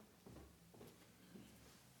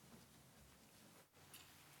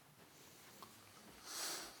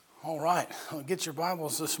All right, well, get your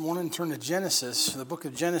Bibles this morning. Turn to Genesis, the book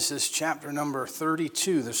of Genesis, chapter number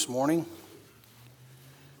 32 this morning.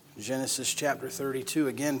 Genesis chapter 32.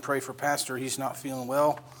 Again, pray for Pastor. He's not feeling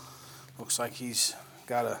well. Looks like he's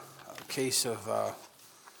got a case of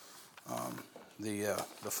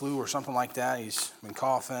the flu or something like that. He's been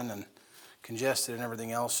coughing and congested and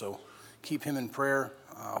everything else. So keep him in prayer.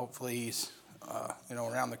 Hopefully he's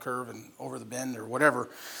around the curve and over the bend or whatever.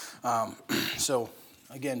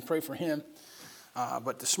 Again, pray for him.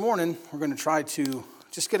 But this morning, we're going to try to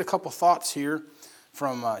just get a couple thoughts here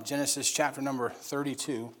from Genesis chapter number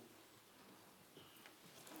 32.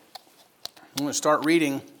 I'm going to start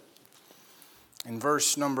reading in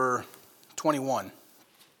verse number 21.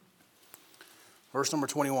 Verse number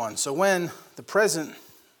 21. So when the present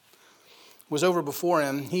was over before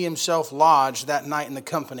him, he himself lodged that night in the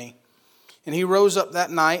company. And he rose up that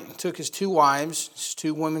night and took his 2 wives, his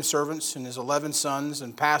 2 women servants, and his 11 sons,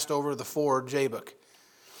 and passed over the ford Jabbok.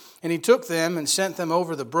 And he took them and sent them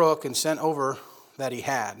over the brook and sent over that he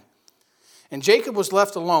had. And Jacob was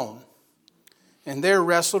left alone, and there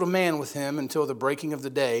wrestled a man with him until the breaking of the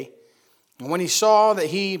day. And when he saw that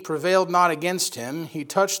he prevailed not against him, he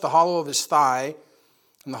touched the hollow of his thigh,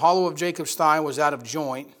 and the hollow of Jacob's thigh was out of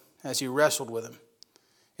joint as he wrestled with him.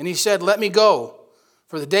 And he said, "Let me go,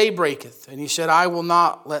 for the day breaketh." And he said, "I will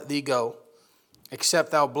not let thee go,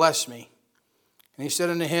 except thou bless me." And he said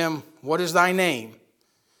unto him, "What is thy name?"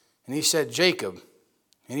 And he said, "Jacob."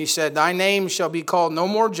 And he said, "Thy name shall be called no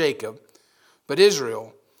more Jacob, but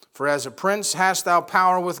Israel. For as a prince hast thou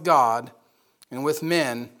power with God and with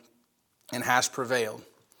men, and hast prevailed."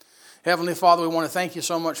 Heavenly Father, we want to thank you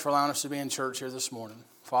so much for allowing us to be in church here this morning.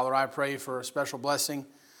 Father, I pray for a special blessing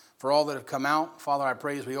for all that have come out. Father, I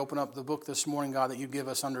pray as we open up the book this morning, God, that you give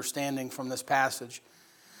us understanding from this passage.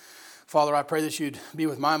 Father, I pray that you'd be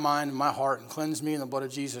with my mind and my heart and cleanse me in the blood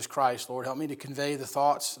of Jesus Christ. Lord, help me to convey the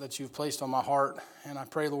thoughts that you've placed on my heart. And I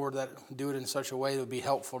pray, Lord, that do it in such a way that would be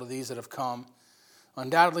helpful to these that have come.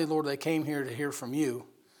 Undoubtedly, Lord, they came here to hear from you.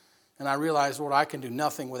 And I realize, Lord, I can do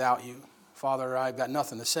nothing without you. Father, I've got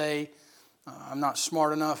nothing to say. I'm not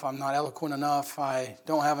smart enough. I'm not eloquent enough. I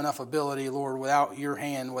don't have enough ability, Lord, without your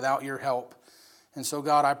hand, without your help. And so,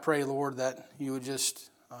 God, I pray, Lord, that you would just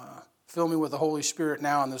fill me with the Holy Spirit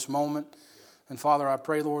now in this moment. And, Father, I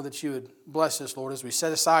pray, Lord, that you would bless us, Lord, as we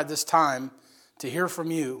set aside this time to hear from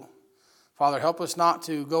you. Father, help us not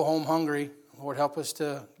to go home hungry. Lord, help us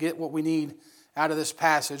to get what we need out of this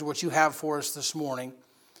passage, what you have for us this morning.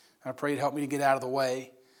 I pray you'd help me to get out of the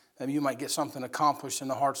way, that you might get something accomplished in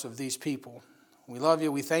the hearts of these people. We love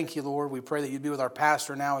you. We thank you, Lord. We pray that you'd be with our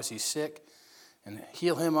pastor now as he's sick and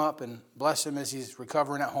heal him up and bless him as he's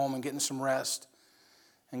recovering at home and getting some rest.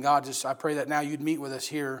 And God, I pray that now you'd meet with us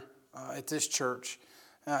here at this church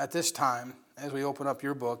at this time as we open up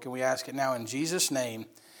your book. And we ask it now in Jesus' name.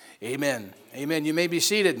 Amen. Amen. You may be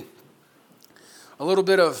seated. A little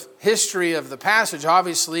bit of history of the passage.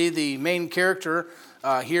 Obviously, the main character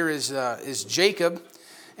here is Jacob.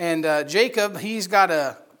 And Jacob, he's got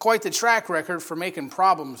quite the track record for making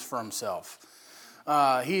problems for himself.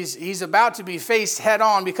 He's about to be faced head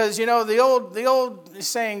on because, the old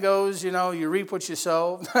saying goes, you reap what you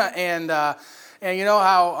sow. and you know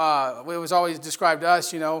how it was always described to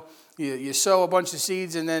us, you sow a bunch of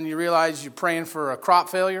seeds and then you realize you're praying for a crop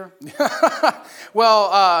failure.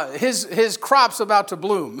 Well, his crop's about to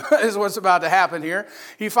bloom is what's about to happen here.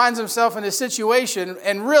 He finds himself in a situation,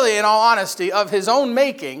 and really, in all honesty, of his own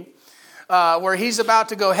making, where he's about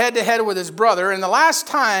to go head-to-head with his brother. And the last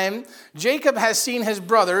time Jacob has seen his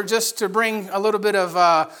brother, just to bring a little bit of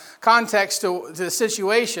context to the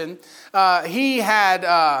situation, he had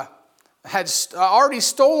already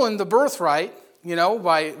stolen the birthright,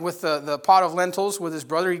 with the pot of lentils with his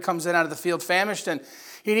brother. He comes in out of the field famished, and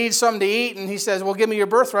he needs something to eat, and he says, "Well, give me your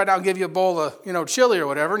birthright, I'll give you a bowl of, chili or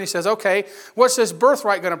whatever." And he says, "Okay, what's this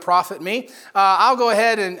birthright going to profit me? I'll go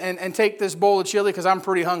ahead and take this bowl of chili because I'm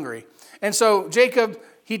pretty hungry." And so Jacob,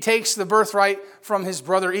 he takes the birthright from his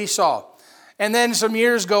brother Esau. And then some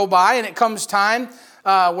years go by, and it comes time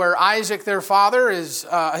where Isaac, their father, his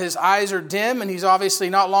eyes are dim, and he's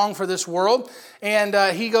obviously not long for this world. And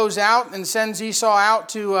he goes out and sends Esau out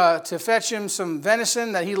to fetch him some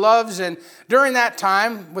venison that he loves. And during that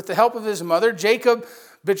time, with the help of his mother, Jacob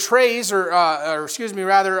betrays,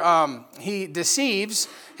 he deceives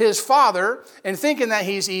his father, and thinking that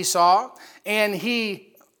he's Esau, and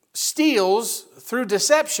he steals through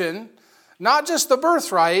deception not just the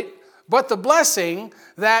birthright, but the blessing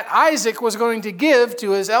that Isaac was going to give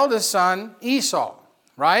to his eldest son, Esau,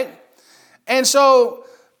 right? And so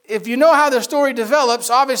if you know how the story develops,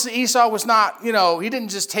 obviously Esau was not, he didn't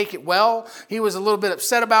just take it well. He was a little bit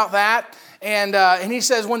upset about that. And he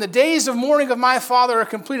says, when the days of mourning of my father are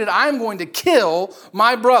completed, I'm going to kill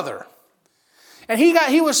my brother. And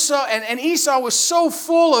Esau was so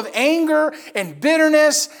full of anger and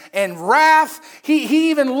bitterness and wrath. He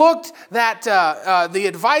even looked that the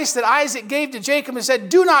advice that Isaac gave to Jacob and said,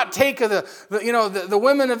 do not take the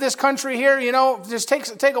women of this country here, just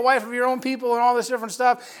take a wife of your own people and all this different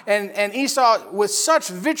stuff. And Esau, with such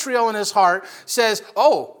vitriol in his heart, says,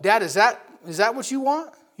 oh, Dad, is that what you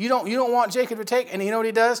want? You don't want Jacob to take? And you know what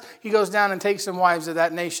he does? He goes down and takes some wives of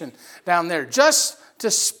that nation down there. Just to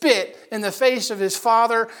spit in the face of his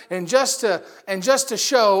father and just to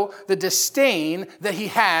show the disdain that he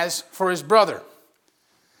has for his brother.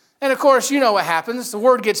 And of course, you know what happens. The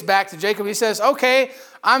word gets back to Jacob. He says, okay,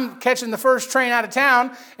 I'm catching the first train out of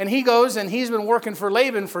town. And he goes and he's been working for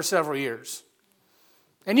Laban for several years.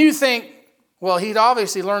 And you think, well, he'd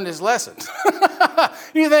obviously learned his lesson.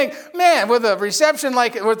 You think, man, with a reception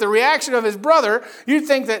with the reaction of his brother, you'd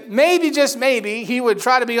think that maybe, just maybe, he would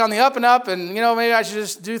try to be on the up and up and, maybe I should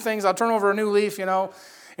just do things. I'll turn over a new leaf, And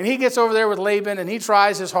he gets over there with Laban and he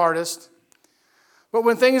tries his hardest. But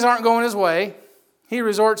when things aren't going his way, he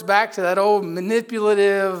resorts back to that old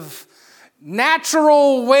manipulative,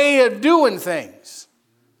 natural way of doing things.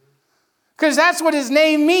 Because that's what his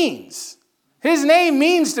name means. His name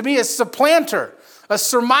means to be a supplanter, a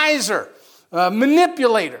surmiser, a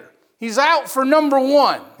manipulator. He's out for number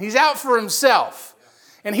one. He's out for himself.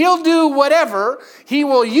 And he'll do whatever. He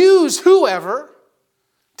will use whoever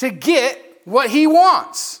to get what he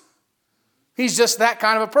wants. He's just that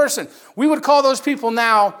kind of a person. We would call those people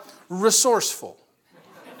now resourceful.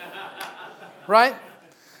 Right?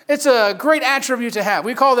 It's a great attribute to have.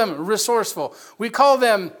 We call them resourceful. We call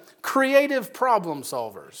them creative problem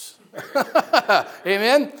solvers.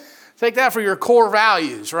 Amen? Take that for your core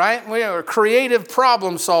values, right? We are creative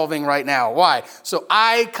problem solving right now. Why? So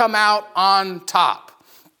I come out on top,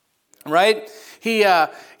 right? He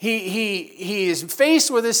is faced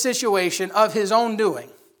with a situation of his own doing.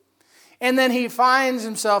 And then he finds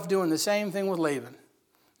himself doing the same thing with Laban.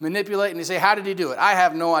 Manipulating. You say, how did he do it? I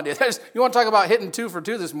have no idea. You want to talk about hitting 2 for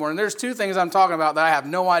 2 this morning. There's 2 things I'm talking about that I have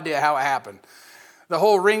no idea how it happened. The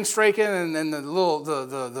whole ring striking and the little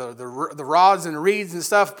the rods and the reeds and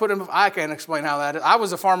stuff. I can't explain how that is. I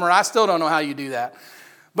was a farmer. I still don't know how you do that.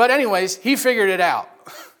 But anyways, he figured it out,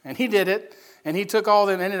 and he did it. And he took all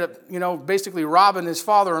of them. Ended up basically robbing his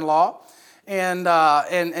father-in-law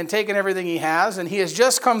and taking everything he has. And he has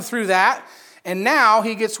just come through that. And now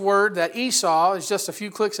he gets word that Esau is just a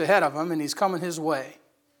few clicks ahead of him, and he's coming his way.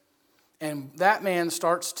 And that man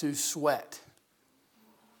starts to sweat.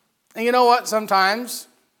 And you know what? Sometimes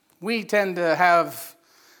we tend to have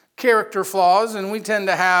character flaws and we tend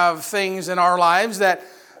to have things in our lives that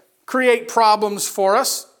create problems for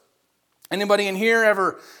us. Anybody in here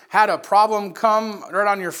ever had a problem come right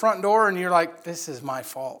on your front door and you're like, this is my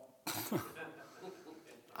fault.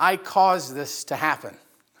 I caused this to happen,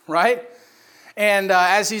 right? And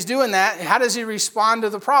as he's doing that, how does he respond to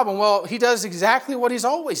the problem? Well, he does exactly what he's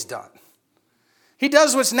always done. He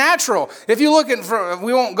does what's natural. If you look at,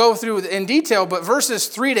 we won't go through in detail, but verses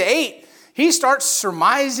 3-8, he starts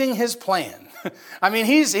surmising his plan. I mean,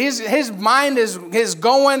 his mind is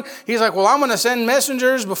going. He's like, well, I'm going to send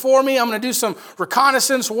messengers before me. I'm going to do some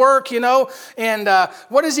reconnaissance work, And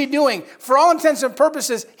what is he doing? For all intents and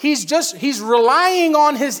purposes, he's relying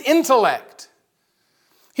on his intellect.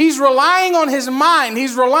 He's relying on his mind.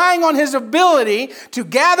 He's relying on his ability to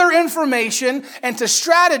gather information and to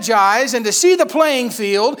strategize and to see the playing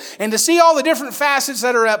field and to see all the different facets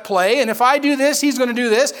that are at play. And if I do this, he's going to do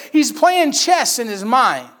this. He's playing chess in his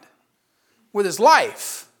mind with his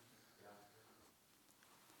life.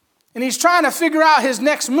 And he's trying to figure out his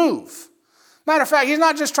next move. Matter of fact, he's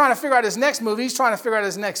not just trying to figure out his next move. He's trying to figure out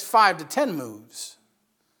his next 5 to 10 moves.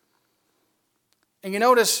 And you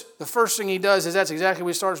notice the first thing he does is that's exactly what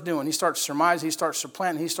he starts doing. He starts surmising, he starts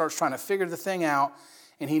supplanting, he starts trying to figure the thing out,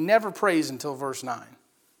 and he never prays until verse 9.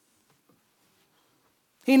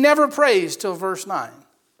 He never prays till verse 9.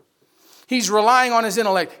 He's relying on his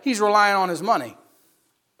intellect. He's relying on his money.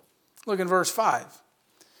 Look in verse 5. He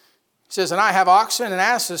says, and I have oxen and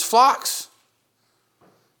asses, flocks.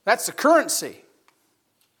 That's the currency.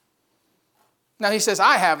 Now he says,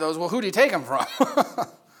 I have those. Well, who do you take them from?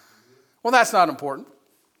 Well, that's not important.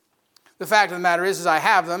 The fact of the matter is I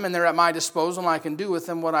have them and they're at my disposal and I can do with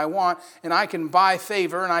them what I want and I can buy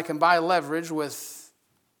favor and I can buy leverage with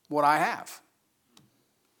what I have.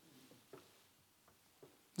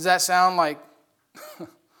 Does that sound like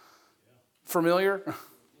familiar?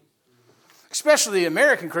 Especially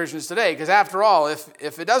American Christians today, because after all,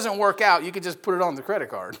 if it doesn't work out, you can just put it on the credit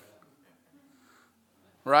card.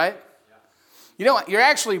 Right? You know what? You're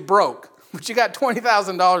actually broke, but you got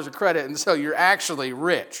 $20,000 of credit, and so you're actually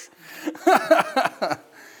rich.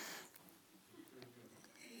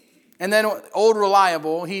 And then old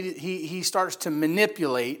reliable, he starts to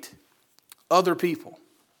manipulate other people.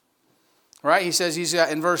 Right? He says he's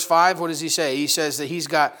got, in verse 5, what does he say? He says that he's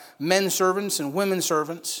got men servants and women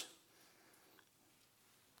servants.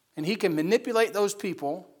 And he can manipulate those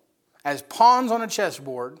people as pawns on a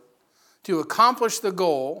chessboard to accomplish the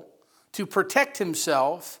goal, to protect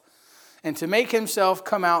himself, and to make himself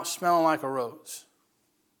come out smelling like a rose.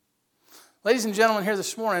 Ladies and gentlemen, here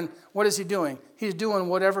this morning, what is he doing? He's doing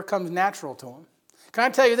whatever comes natural to him. Can I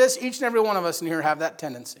tell you this? Each and every one of us in here have that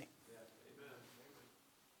tendency.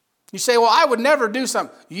 You say, well, I would never do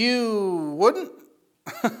something. You wouldn't?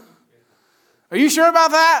 Are you sure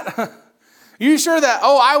about that? Are you sure that,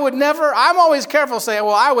 I would never? I'm always careful saying,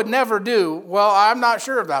 well, I would never do. Well, I'm not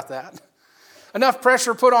sure about that. Enough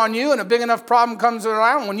pressure put on you and a big enough problem comes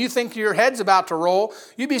around, when you think your head's about to roll,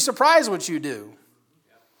 you'd be surprised what you do.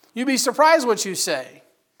 You'd be surprised what you say.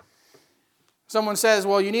 Someone says,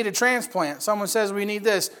 well, you need a transplant. Someone says, we need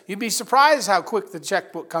this. You'd be surprised how quick the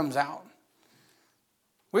checkbook comes out.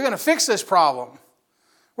 We're going to fix this problem.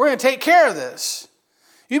 We're going to take care of this.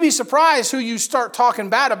 You'd be surprised who you start talking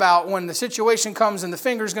bad about when the situation comes and the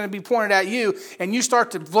finger's going to be pointed at you and you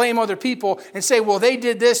start to blame other people and say, well, they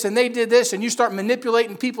did this and they did this, and you start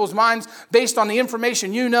manipulating people's minds based on the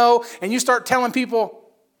information you know, and you start telling people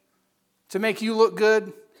to make you look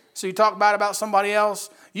good. So you talk bad about somebody else.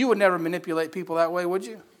 You would never manipulate people that way, would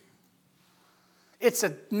you? It's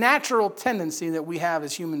a natural tendency that we have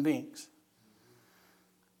as human beings.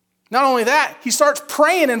 Not only that, he starts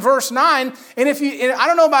praying in verse 9. And I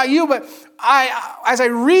don't know about you, but as I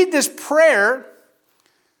read this prayer,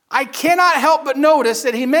 I cannot help but notice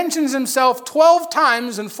that he mentions himself 12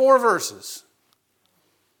 times in 4 verses.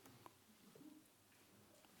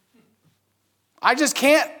 I just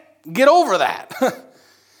can't get over that.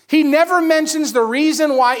 He never mentions the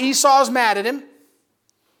reason why Esau's mad at him.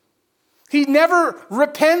 He never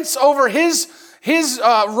repents over his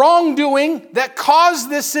wrongdoing that caused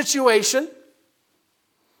this situation.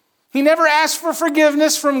 He never asks for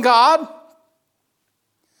forgiveness from God.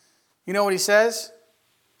 You know what he says?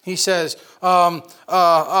 He says, Lord,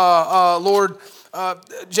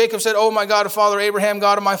 Jacob said, oh my God of father Abraham,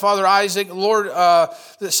 God of my father Isaac, Lord, that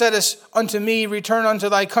saidest unto me, return unto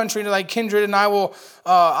thy country, to thy kindred, and I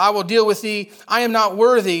will deal with thee. I am not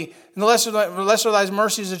worthy. And the lesser of thy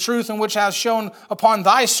mercy is the truth, in which hast shown upon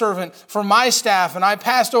thy servant for my staff. And I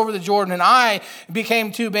passed over the Jordan, and I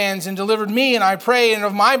became 2 bands, and delivered me, and I pray, and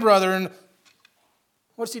of my brother. And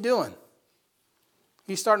what's he doing?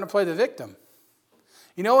 He's starting to play the victim.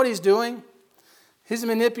 You know what he's doing? His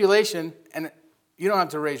manipulation, and you don't have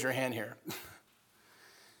to raise your hand here.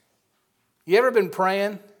 You ever been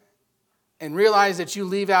praying and realize that you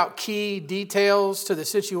leave out key details to the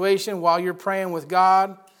situation while you're praying with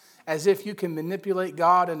God, as if you can manipulate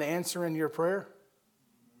God into answering your prayer?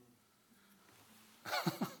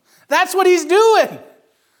 That's what he's doing.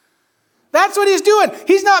 That's what he's doing.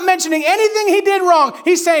 He's not mentioning anything he did wrong.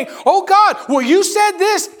 He's saying, oh God, well, you said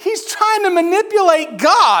this. He's trying to manipulate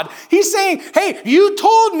God. He's saying, hey, you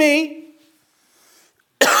told me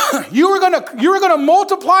you were going to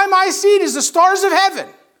multiply my seed as the stars of heaven.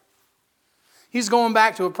 He's going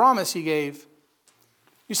back to a promise he gave.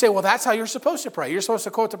 You say, well, that's how you're supposed to pray. You're supposed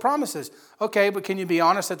to quote the promises. Okay, but can you be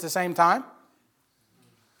honest at the same time?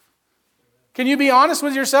 Can you be honest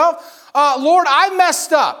with yourself? Lord, I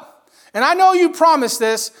messed up. And I know you promised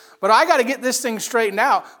this, but I got to get this thing straightened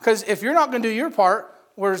out. Because if you're not going to do your part,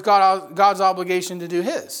 where's God's obligation to do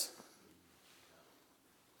his?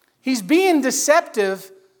 He's being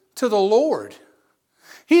deceptive to the Lord.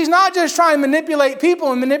 He's not just trying to manipulate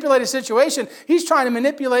people and manipulate a situation. He's trying to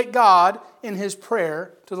manipulate God in his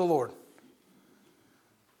prayer to the Lord.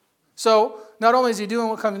 So, not only is he doing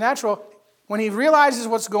what comes natural, when he realizes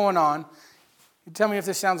what's going on, tell me if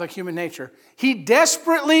this sounds like human nature, he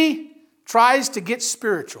desperately tries to get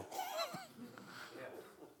spiritual.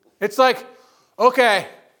 It's like, okay,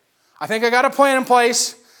 I think I got a plan in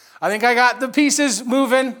place. I think I got the pieces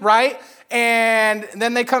moving, right? And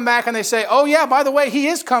then they come back and they say, oh yeah, by the way, he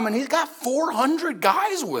is coming. He's got 400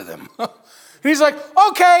 guys with him. And he's like,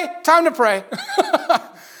 okay, time to pray.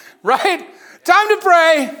 Right? Time to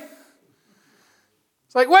pray.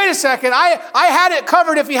 It's like, wait a second, I had it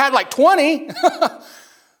covered if he had like 20.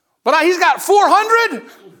 But he's got 400?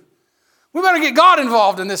 We better get God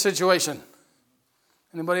involved in this situation.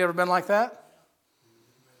 Anybody ever been like that?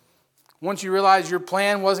 once you realize your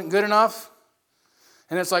plan wasn't good enough,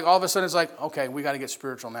 and it's like all of a sudden it's like, okay, we got to get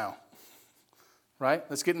spiritual now. Right?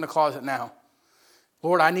 Let's get in the closet now.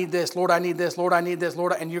 Lord, I need this. Lord, I need this. Lord, I need this.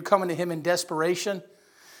 Lord, and you're coming to him in desperation.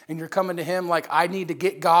 And you're coming to him like, I need to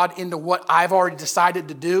get God into what I've already decided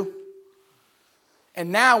to do.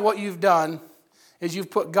 And now what you've done is you've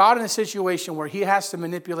put God in a situation where he has to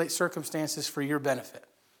manipulate circumstances for your benefit.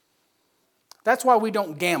 That's why we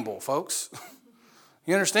don't gamble, folks.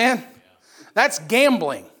 You understand? That's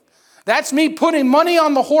gambling. That's me putting money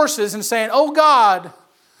on the horses and saying, oh God,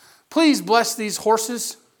 please bless these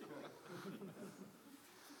horses.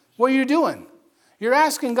 What are you doing? You're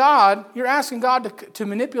asking God to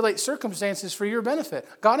manipulate circumstances for your benefit.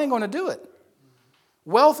 God ain't going to do it.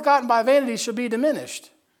 Wealth gotten by vanity shall be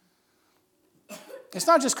diminished. It's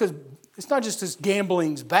not just because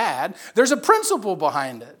gambling's bad. There's a principle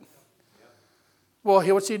behind it. Well,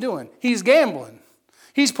 what's he doing? He's gambling.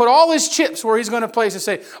 He's put all his chips where he's going to place and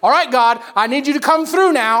say, all right, God, I need you to come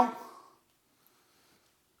through now.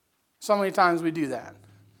 So many times we do that.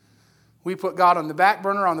 We put God on the back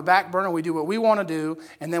burner. We do what we want to do.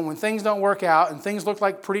 And then when things don't work out and things look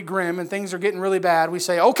like pretty grim and things are getting really bad, we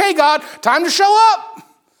say, okay, God, time to show up.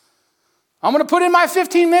 I'm going to put in my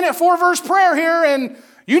 15-minute 4-verse prayer here and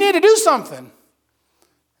you need to do something.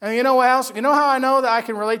 And you know what else? You know how I know that I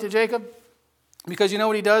can relate to Jacob? Because you know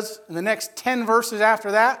what he does in the next 10 verses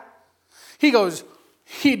after that?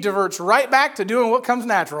 He diverts right back to doing what comes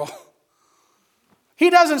natural.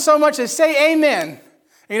 He doesn't so much as say amen.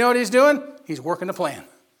 You know what he's doing? He's working the plan.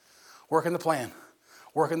 Working the plan.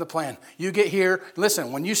 Working the plan. You get here.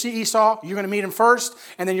 Listen, when you see Esau, you're going to meet him first,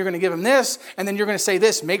 and then you're going to give him this, and then you're going to say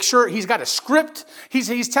this. Make sure he's got a script. He's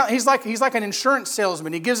like an insurance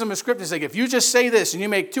salesman. He gives them a script. He's like, if you just say this and you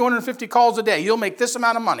make 250 calls a day, you'll make this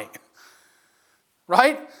amount of money.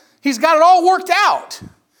 Right? He's got it all worked out.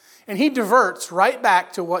 And he diverts right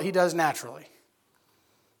back to what he does naturally.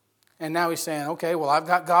 And now he's saying, okay, well, I've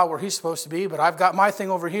got God where he's supposed to be, but I've got my thing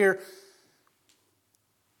over here.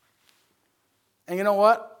 And you know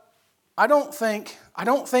what? I don't think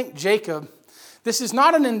Jacob, this is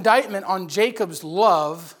not an indictment on Jacob's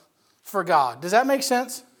love for God. Does that make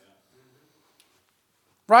sense?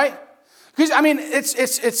 Right? Because, I mean, it's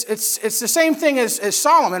the same thing as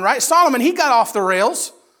Solomon, right? Solomon, he got off the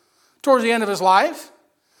rails towards the end of his life.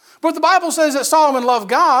 But the Bible says that Solomon loved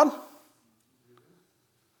God.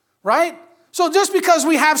 Right? So just because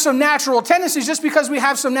we have some natural tendencies, just because we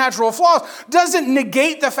have some natural flaws, doesn't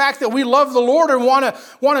negate the fact that we love the Lord and want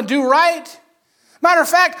to do right. Matter of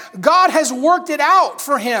fact, God has worked it out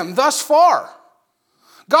for him thus far.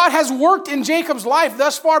 God has worked in Jacob's life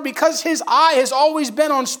thus far because his eye has always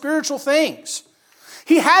been on spiritual things.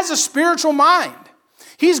 He has a spiritual mind.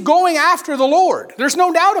 He's going after the Lord. There's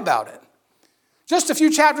no doubt about it. Just a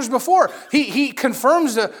few chapters before, he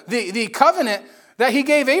confirms the covenant that he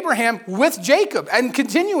gave Abraham with Jacob and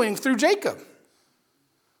continuing through Jacob.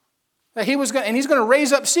 That he's going to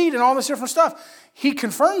raise up seed and all this different stuff. He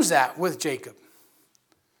confirms that with Jacob.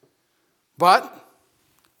 But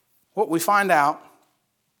what we find out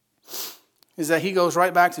is that he goes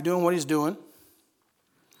right back to doing what he's doing.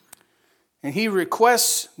 And he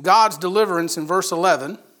requests God's deliverance in verse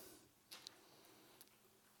 11.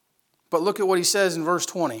 But look at what he says in verse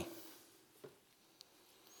 20.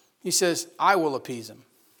 He says, I will appease him.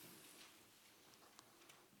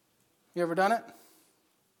 You ever done it?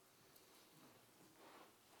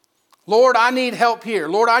 Lord, I need help here.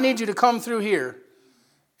 Lord, I need you to come through here.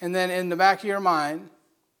 And then in the back of your mind,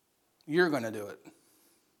 you're going to do it.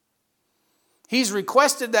 He's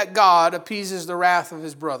requested that God appeases the wrath of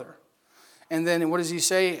his brother. And then what does he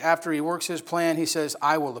say after he works his plan? He says,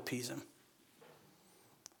 I will appease him.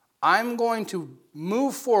 I'm going to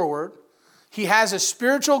move forward. He has a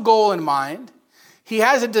spiritual goal in mind. He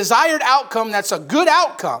has a desired outcome that's a good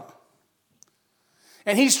outcome.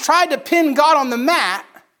 And he's tried to pin God on the mat,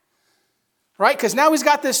 right? Because now he's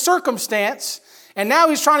got this circumstance, and now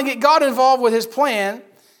he's trying to get God involved with his plan,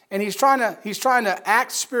 and he's trying to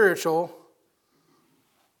act spiritual.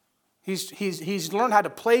 He's learned how to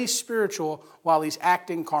play spiritual while he's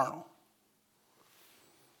acting carnal.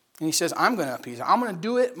 And he says, I'm going to appease him. I'm going to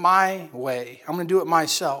do it my way. I'm going to do it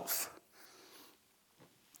myself.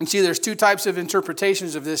 And see, there's two types of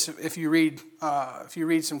interpretations of this. If you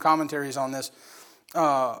read some commentaries on this,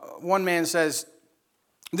 one man says,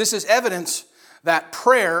 this is evidence that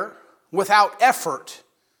prayer without effort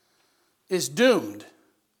is doomed.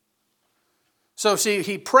 So see,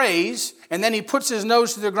 he prays, and then he puts his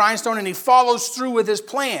nose to the grindstone, and he follows through with his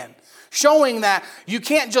plan, showing that you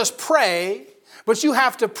can't just pray, but you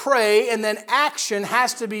have to pray, and then action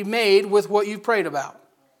has to be made with what you've prayed about.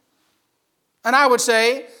 And I would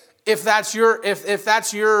say, if that's your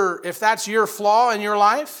flaw in your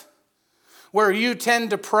life, where you tend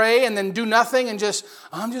to pray and then do nothing and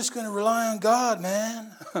I'm just going to rely on God,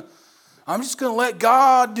 man. I'm just going to let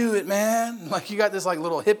God do it, man. Like you got this like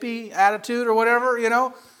little hippie attitude or whatever,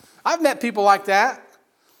 I've met people like that.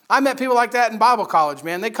 I met people like that in Bible college,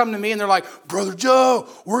 man. They come to me and they're like, Brother Joe,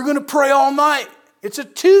 we're going to pray all night. It's a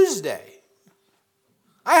Tuesday.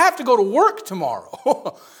 I have to go to work tomorrow.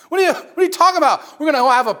 What are you talking about? We're going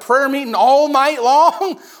to have a prayer meeting all night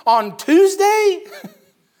long on Tuesday?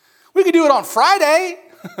 We could do it on Friday.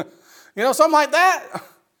 Something like that.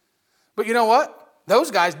 But you know what?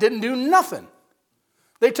 Those guys didn't do nothing.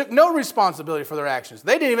 They took no responsibility for their actions.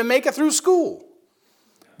 They didn't even make it through school.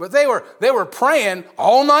 But they were praying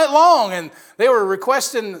all night long, and they were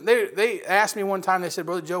requesting. They asked me one time. They said,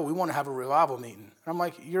 Brother Joe, we want to have a revival meeting. And I'm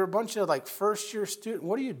like, you're a bunch of like first-year students.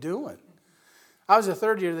 What are you doing? I was a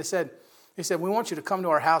third year. They said, we want you to come to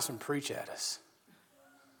our house and preach at us.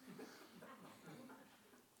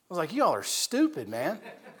 I was like, y'all are stupid, man.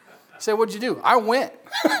 I said, what'd you do? I went.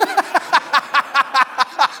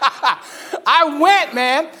 I went,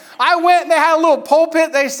 man. I went and they had a little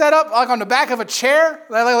pulpit they set up like on the back of a chair.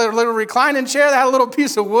 They had a little reclining chair. They had a little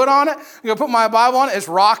piece of wood on it. I'm going to put my Bible on it. It's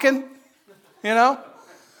rocking,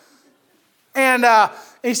 And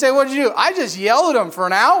he said, what'd you do? I just yelled at them for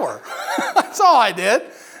an hour. That's all I did.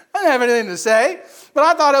 I didn't have anything to say. But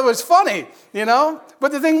I thought it was funny,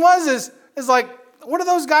 But the thing is like, what are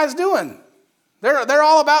those guys doing? They're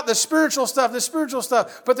all about the spiritual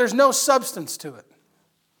stuff, but there's no substance to it.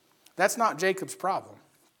 That's not Jacob's problem.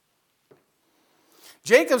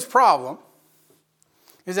 Jacob's problem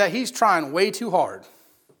is that he's trying way too hard.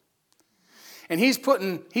 And he's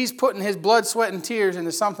putting his blood, sweat, and tears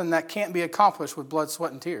into something that can't be accomplished with blood,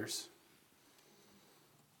 sweat, and tears.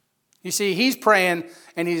 You see, he's praying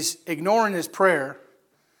and he's ignoring his prayer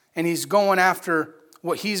and he's going after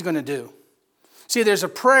what he's going to do. See, there's a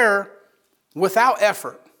prayer without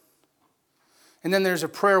effort. And then there's a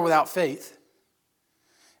prayer without faith.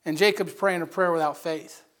 And Jacob's praying a prayer without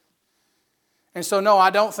faith. And so, no, I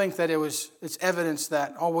don't think that it's evidence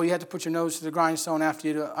that, you had to put your nose to the grindstone after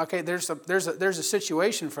you do it. Okay, there's a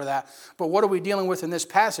situation for that. But what are we dealing with in this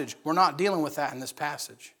passage? We're not dealing with that in this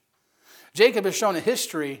passage. Jacob has shown a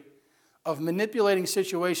history of manipulating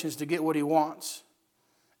situations to get what he wants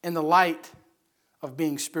in the light of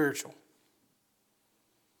being spiritual.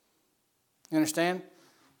 You understand?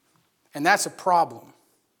 And that's a problem.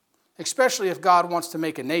 Especially if God wants to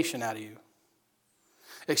make a nation out of you.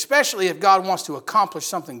 Especially if God wants to accomplish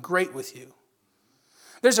something great with you.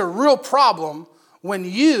 There's a real problem when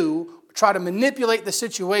you try to manipulate the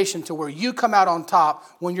situation to where you come out on top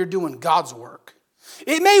when you're doing God's work.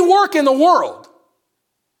 It may work in the world.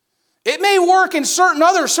 It may work in certain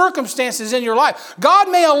other circumstances in your life. God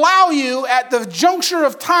may allow you at the juncture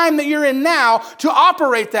of time that you're in now to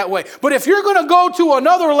operate that way. But if you're going to go to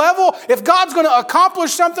another level, if God's going to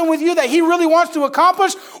accomplish something with you that He really wants to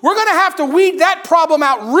accomplish, we're going to have to weed that problem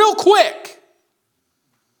out real quick.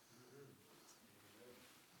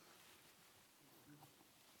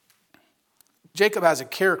 Jacob has a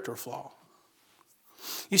character flaw.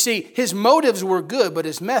 You see, his motives were good, but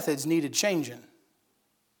his methods needed changing.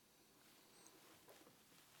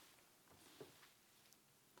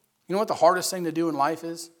 You know what the hardest thing to do in life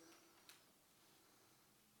is?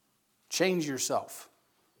 Change yourself.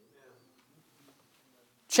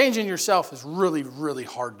 Changing yourself is really, really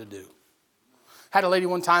hard to do. Had a lady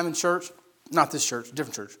one time in church, not this church,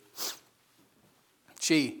 different church.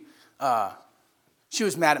 She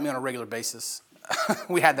was mad at me on a regular basis.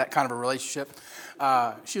 We had that kind of a relationship.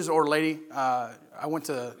 She was an older lady. I went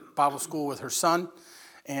to Bible school with her son,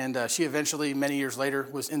 and she eventually, many years later,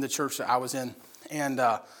 was in the church that I was in. And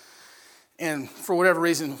for whatever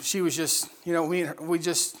reason, she was just,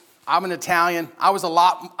 I'm an Italian. I was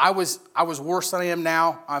worse than I am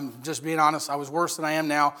now. I'm just being honest. I was worse than I am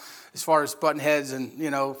now as far as butting heads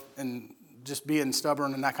and just being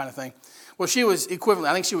stubborn and that kind of thing. Well, she was equivalent.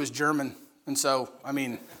 I think she was German. And so,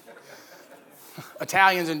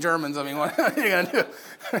 Italians and Germans, what are you going to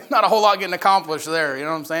do? Not a whole lot getting accomplished there, you know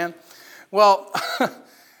what I'm saying? Well,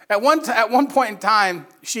 at one point in time,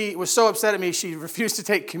 she was so upset at me, she refused to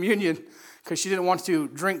take communion because she didn't want to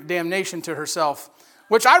drink damnation to herself,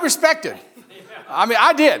 which I respected.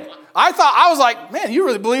 I did. I was like, man, you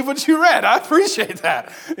really believe what you read. I appreciate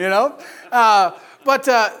that, But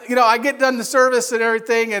I get done the service and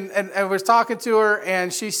everything, and I was talking to her,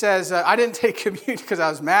 and she says, I didn't take communion because I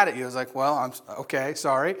was mad at you. I was like, well, I'm okay,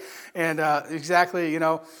 sorry. And exactly,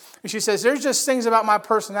 and she says, there's just things about my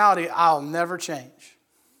personality I'll never change.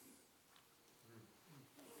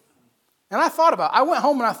 And I went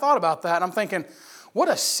home and I thought about that, and I'm thinking, what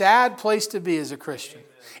a sad place to be as a Christian.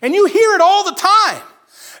 And you hear it all the time.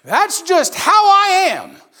 That's just how I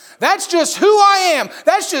am. That's just who I am.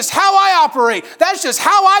 That's just how I operate. That's just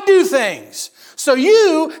how I do things. So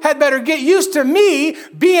you had better get used to me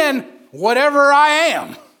being whatever I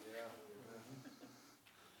am.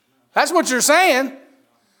 That's what you're saying.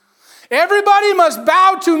 Everybody must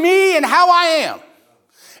bow to me and how I am,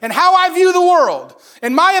 and how I view the world,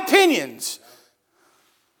 and my opinions.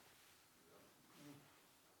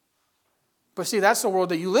 But see, that's the world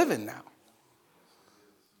that you live in now.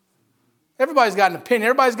 Everybody's got an opinion.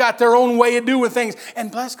 Everybody's got their own way of doing things.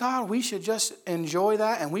 And bless God, we should just enjoy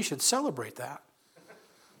that and we should celebrate that.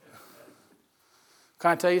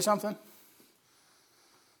 Can I tell you something?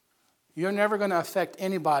 You're never going to affect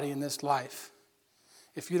anybody in this life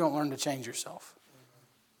if you don't learn to change yourself.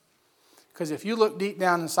 Because if you look deep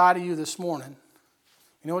down inside of you this morning,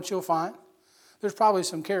 you know what you'll find? There's probably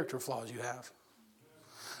some character flaws you have.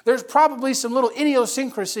 There's probably some little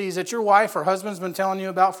idiosyncrasies that your wife or husband's been telling you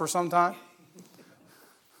about for some time.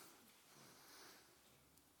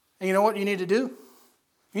 And you know what you need to do?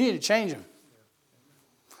 You need to change them.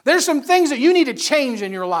 There's some things that you need to change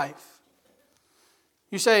in your life.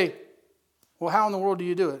 You say, well, how in the world do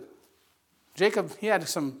you do it? Jacob, he had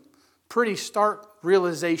some pretty stark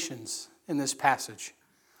realizations in this passage.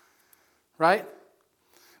 Right?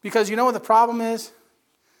 Because you know what the problem is?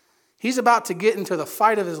 He's about to get into the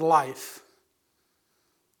fight of his life.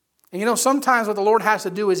 And you know, sometimes what the Lord has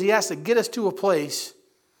to do is he has to get us to a place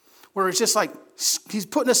where it's just like he's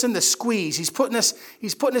putting us in the squeeze. He's putting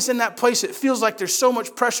us in that place that feels like there's so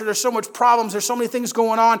much pressure, there's so much problems, there's so many things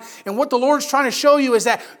going on. And what the Lord's trying to show you is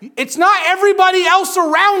that it's not everybody else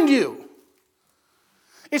around you.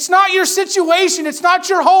 It's not your situation. It's not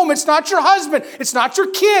your home. It's not your husband. It's not your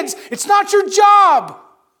kids. It's not your job.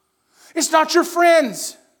 It's not your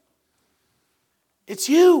friends. It's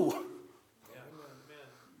you.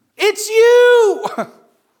 It's you.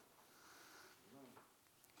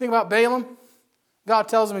 Think about Balaam. God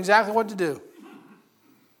tells him exactly what to do.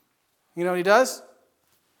 You know what he does?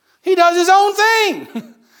 He does his own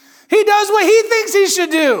thing. He does what he thinks he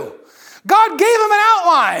should do. God gave him an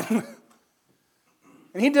outline.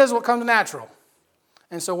 And he does what comes natural.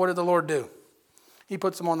 And so what did the Lord do? He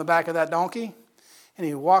puts him on the back of that donkey, and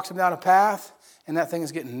he walks him down a path, and that thing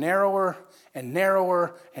is getting narrower and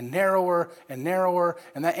narrower and narrower and narrower,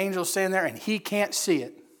 and that angel's standing there, and he can't see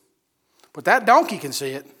it. But that donkey can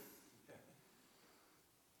see it.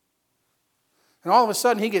 And all of a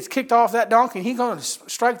sudden, he gets kicked off that donkey, and he's going to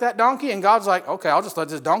strike that donkey, and God's like, okay, I'll just let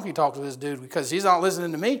this donkey talk to this dude because he's not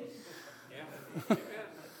listening to me. Yeah.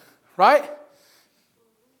 Right?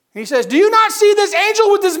 And he says, do you not see this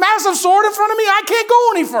angel with this massive sword in front of me? I can't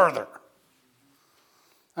go any further.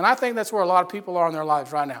 And I think that's where a lot of people are in their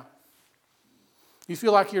lives right now. You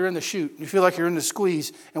feel like you're in the chute. You feel like you're in the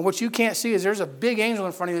squeeze. And what you can't see is there's a big angel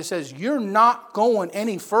in front of you that says, you're not going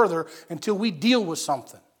any further until we deal with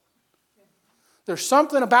something. There's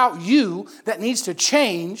something about you that needs to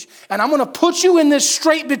change, and I'm going to put you in this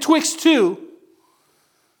strait betwixt two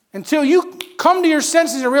until you come to your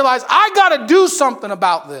senses and realize, I got to do something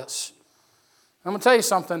about this. I'm going to tell you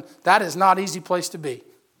something, that is not an easy place to be.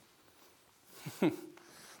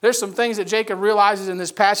 There's some things that Jacob realizes in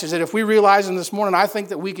this passage that if we realize them this morning, I think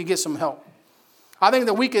that we could get some help. I think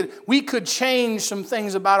that we could change some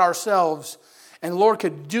things about ourselves, and the Lord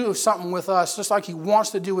could do something with us just like he wants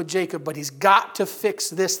to do with Jacob, but he's got to fix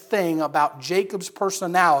this thing about Jacob's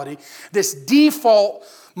personality, this default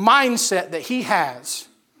mindset that he has.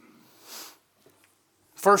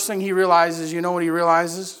 First thing he realizes, you know what he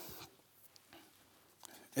realizes?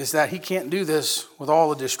 Is that he can't do this with all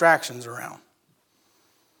the distractions around.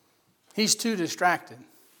 He's too distracted.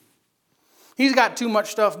 He's got too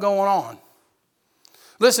much stuff going on.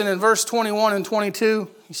 Listen, in verse 21 and 22,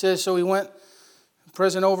 he says, so he went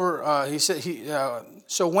present over.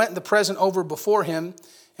 So went the present over before him,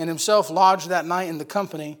 and himself lodged that night in the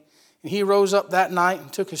company. And he rose up that night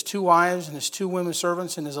and took his 2 wives and his 2 women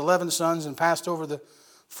servants and his 11 sons and passed over the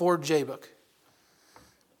ford Jabbok.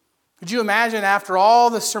 Could you imagine after all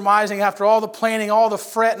the surmising, after all the planning, all the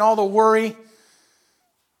fret and all the worry,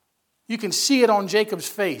 you can see it on Jacob's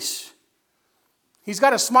face. He's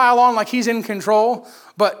got a smile on like he's in control,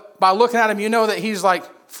 but by looking at him, you know that he's like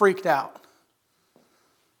freaked out.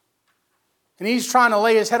 And he's trying to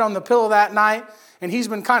lay his head on the pillow that night, and he's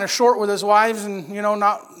been kind of short with his wives and,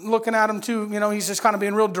 not looking at them too, he's just kind of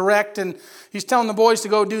being real direct, and he's telling the boys to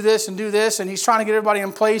go do this, and he's trying to get everybody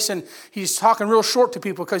in place, and he's talking real short to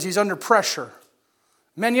people because he's under pressure.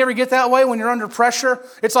 Men, you ever get that way when you're under pressure?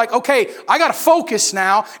 It's like, okay, I got to focus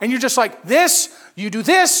now. And you're just like, this, you do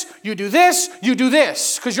this, you do this, you do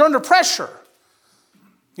this. Because you're under pressure.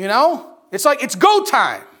 You know? It's like, it's go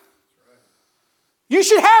time. You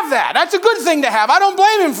should have that. That's a good thing to have. I don't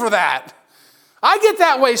blame him for that. I get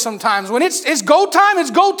that way sometimes. When it's go time,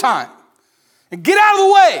 it's go time. And get out of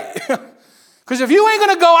the way. Because if you ain't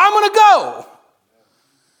going to go, I'm going to go.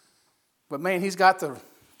 But man, he's got the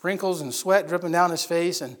wrinkles and sweat dripping down his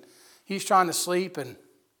face, and he's trying to sleep, and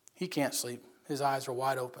he can't sleep. His eyes are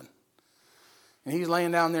wide open. And he's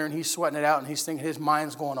laying down there, and he's sweating it out, and he's thinking his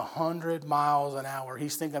mind's going 100 miles an hour.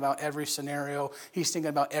 He's thinking about every scenario. He's thinking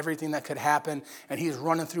about everything that could happen, and he's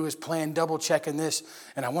running through his plan, double-checking this,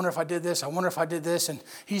 and I wonder if I did this, I wonder if I did this, and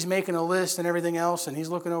he's making a list and everything else, and he's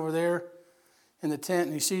looking over there in the tent,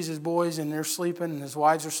 and he sees his boys, and they're sleeping, and his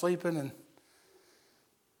wives are sleeping, and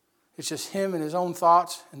it's just him and his own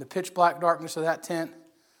thoughts and the pitch black darkness of that tent.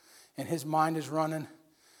 And his mind is running.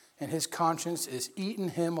 And his conscience is eating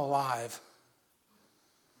him alive.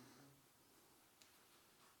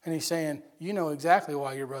 And he's saying, you know exactly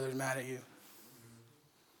why your brother's mad at you.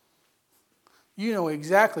 You know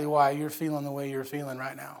exactly why you're feeling the way you're feeling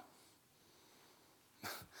right now.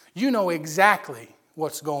 You know exactly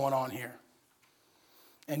what's going on here.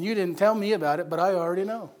 And you didn't tell me about it, but I already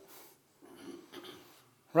know.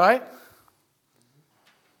 Right?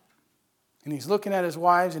 And he's looking at his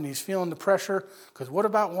wives and he's feeling the pressure. Because what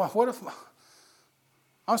if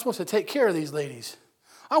I'm supposed to take care of these ladies?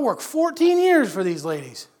 I worked 14 years for these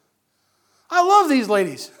ladies. I love these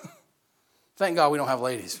ladies. Thank God we don't have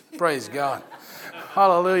ladies. Praise God.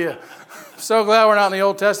 Hallelujah. So glad we're not in the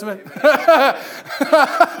Old Testament.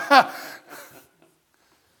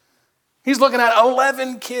 He's looking at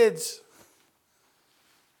 11 kids.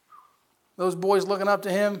 Those boys looking up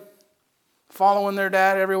to him, following their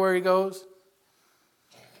dad everywhere he goes.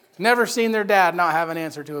 Never seen their dad not have an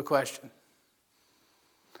answer to a question.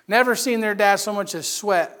 Never seen their dad so much as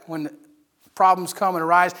sweat when problems come and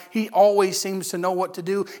arise. He always seems to know what to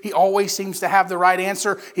do. He always seems to have the right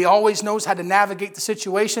answer. He always knows how to navigate the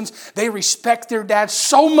situations. They respect their dad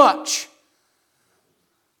so much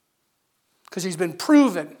because he's been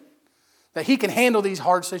proven that he can handle these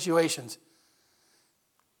hard situations.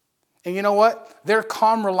 And you know what? Their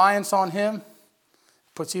calm reliance on him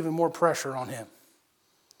puts even more pressure on him.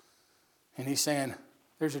 And he's saying,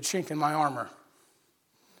 there's a chink in my armor.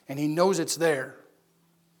 And he knows it's there.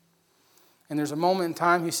 And there's a moment in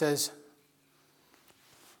time he says,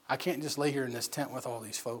 I can't just lay here in this tent with all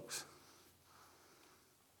these folks.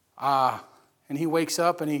 And he wakes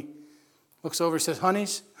up and he looks over and says,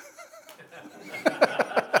 honeys.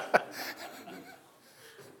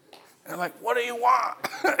 They're like, what do you want?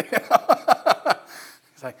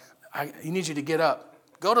 He's like, he needs you to get up.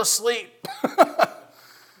 Go to sleep.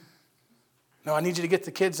 No, I need you to get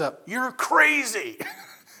the kids up. You're crazy.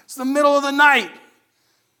 It's the middle of the night.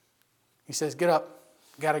 He says, get up.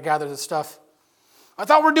 You got to gather the stuff. I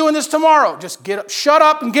thought we're doing this tomorrow. Just get up. Shut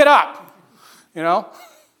up and get up. You know?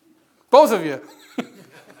 Both of you.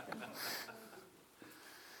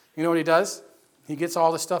 You know what he does? He gets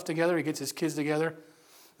all the stuff together. He gets his kids together.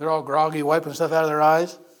 They're all groggy, wiping stuff out of their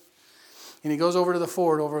eyes. And he goes over to the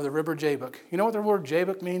ford over the river Jabbok. You know what the word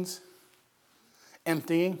Jabbok means?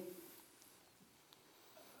 Emptying.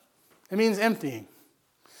 It means emptying.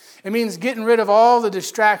 It means getting rid of all the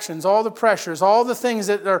distractions, all the pressures, all the things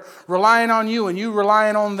that are relying on you and you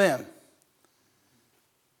relying on them.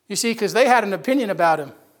 You see, because they had an opinion about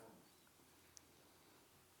him.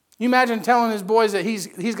 You imagine telling his boys that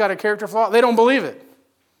he's got a character flaw? They don't believe it.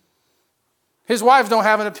 His wives don't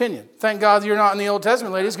have an opinion. Thank God you're not in the Old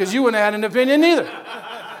Testament, ladies, because you wouldn't have had an opinion either.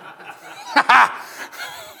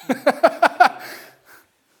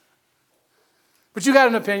 But you got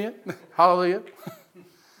an opinion. Hallelujah.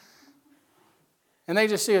 And they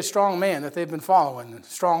just see a strong man that they've been following, a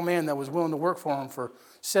strong man that was willing to work for them for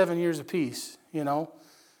 7 years apiece, you know,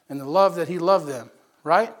 and the love that he loved them,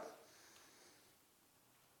 right?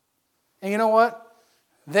 And you know what?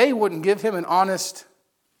 They wouldn't give him an honest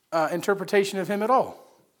interpretation of him at all.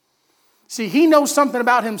 See, he knows something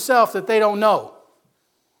about himself that they don't know.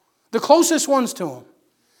 The closest ones to him.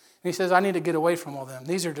 And he says, I need to get away from all them.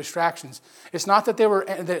 These are distractions. It's not that they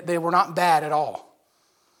were not bad at all.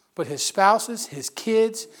 But his spouses, his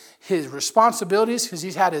kids, his responsibilities, because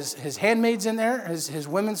he's had his handmaids in there, his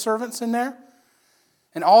women servants in there.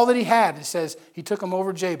 And all that he had, it says, he took them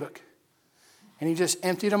over Jabbok. And he just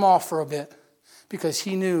emptied them off for a bit. Because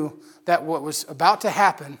he knew that what was about to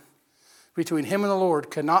happen between him and the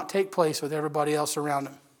Lord could not take place with everybody else around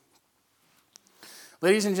him.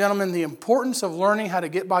 Ladies and gentlemen, the importance of learning how to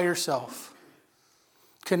get by yourself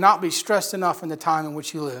cannot be stressed enough in the time in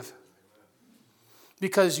which you live.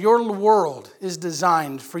 Because your world is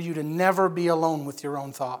designed for you to never be alone with your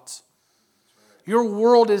own thoughts. Your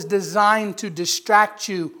world is designed to distract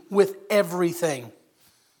you with everything.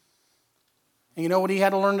 And you know what he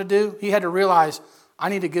had to learn to do? He had to realize, I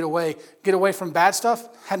need to get away from bad stuff.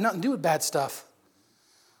 Had nothing to do with bad stuff.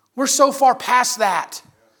 We're so far past that,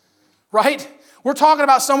 right? We're talking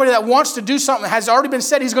about somebody that wants to do something, has already been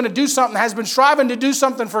said he's going to do something, has been striving to do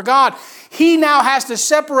something for God. He now has to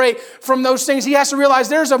separate from those things. He has to realize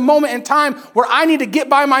there's a moment in time where I need to get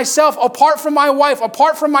by myself, apart from my wife,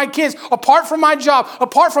 apart from my kids, apart from my job,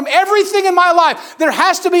 apart from everything in my life. There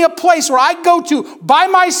has to be a place where I go to by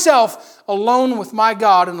myself, alone with my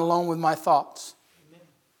God and alone with my thoughts.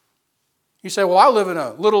 You say, well, I live in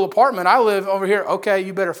a little apartment. I live over here. Okay,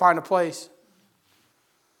 you better find a place.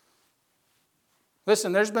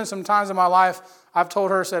 Listen, there's been some times in my life I've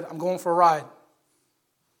told her, said, I'm going for a ride.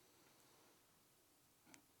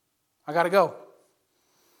 I got to go.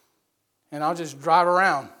 And I'll just drive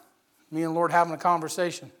around. Me and the Lord having a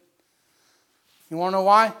conversation. You want to know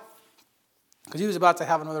why? Because he was about to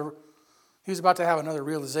have another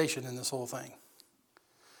realization in this whole thing.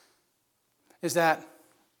 Is that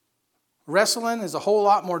wrestling is a whole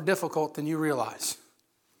lot more difficult than you realize.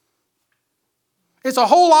 It's a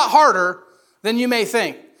whole lot harder than you may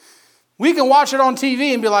think. We can watch it on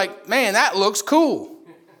TV and be like, man, that looks cool.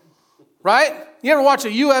 Right? You ever watch a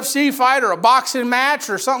UFC fight or a boxing match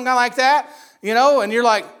or something like that? You know, and you're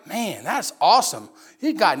like, man, that's awesome.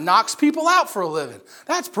 This guy knocks people out for a living.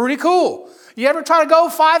 That's pretty cool. You ever try to go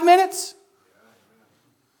 5 minutes?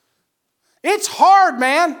 It's hard,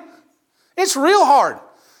 man. It's real hard.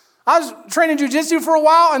 I was training jiu-jitsu for a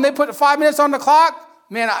while and they put 5 minutes on the clock.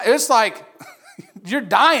 Man, it's like you're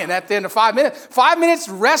dying at the end of 5 minutes. 5 minutes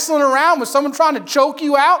wrestling around with someone trying to choke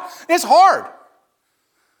you out. It's hard.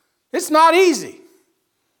 It's not easy.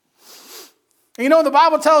 And you know, the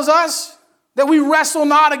Bible tells us that we wrestle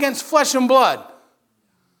not against flesh and blood,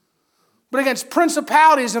 but against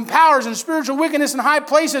principalities and powers and spiritual wickedness in high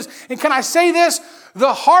places. And can I say this?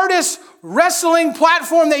 The hardest wrestling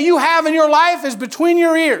platform that you have in your life is between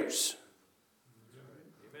your ears.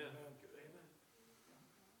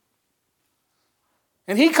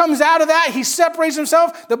 And he comes out of that. He separates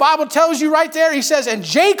himself. The Bible tells you right there, he says, and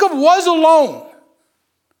Jacob was alone.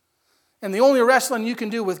 And the only wrestling you can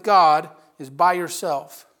do with God is by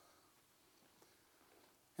yourself.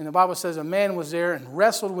 And the Bible says a man was there and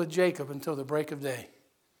wrestled with Jacob until the break of day.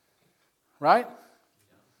 Right?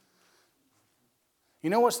 You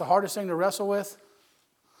know what's the hardest thing to wrestle with?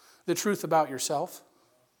 The truth about yourself.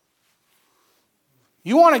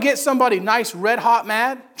 You want to get somebody nice, red hot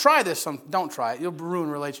mad? Try this. Don't try it. You'll ruin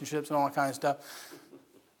relationships and all that kind of stuff.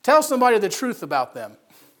 Tell somebody the truth about them.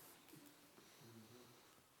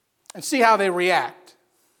 And see how they react.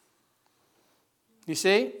 You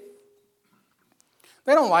see?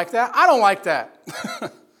 They don't like that. I don't like that.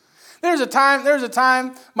 There's a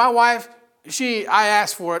time, my wife, I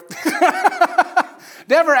asked for it.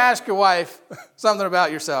 Never ask your wife something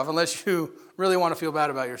about yourself unless you really want to feel bad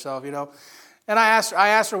about yourself, you know. And I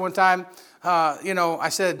asked her one time, I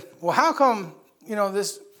said, well, how come,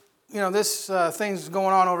 this thing's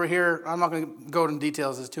going on over here? I'm not going to go into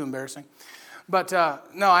details. It's too embarrassing. But I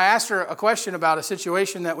asked her a question about a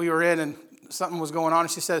situation that we were in and something was going on.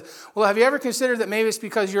 And she said, well, have you ever considered that maybe it's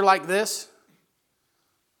because you're like this?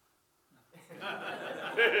 I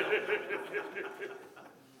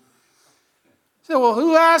said, well,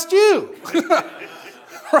 who asked you?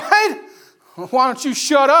 Right? Why don't you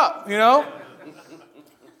shut up,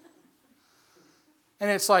 And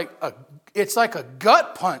it's like a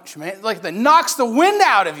gut punch, man. Like that knocks the wind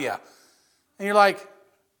out of you. And you're like,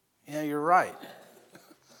 yeah, you're right.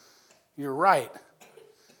 You're right.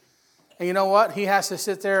 And you know what? He has to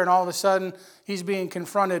sit there and all of a sudden he's being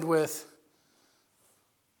confronted with,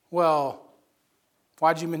 well,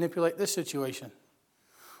 why'd you manipulate this situation?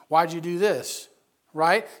 Why'd you do this?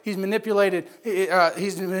 Right? He's manipulated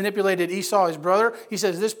Esau, his brother. He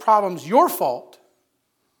says, this problem's your fault.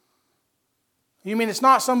 You mean it's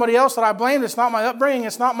not somebody else that I blame? It's not my upbringing.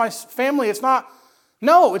 It's not my family. It's not.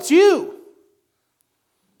 No, it's you.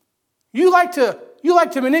 You like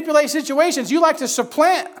to manipulate situations. You like to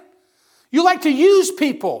supplant. You like to use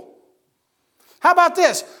people. How about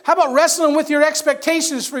this? How about wrestling with your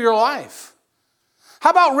expectations for your life? How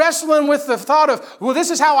about wrestling with the thought of, well, this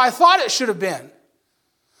is how I thought it should have been.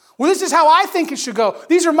 Well, this is how I think it should go.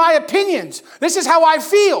 These are my opinions. This is how I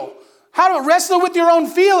feel. How to wrestle with your own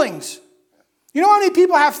feelings. You know how many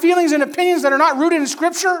people have feelings and opinions that are not rooted in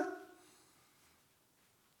Scripture?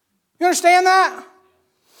 You understand that?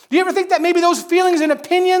 Do you ever think that maybe those feelings and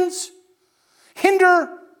opinions hinder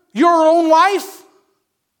your own life?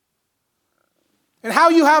 And how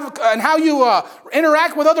you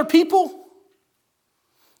interact with other people?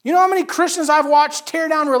 You know how many Christians I've watched tear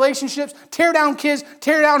down relationships, tear down kids,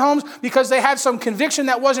 tear down homes because they had some conviction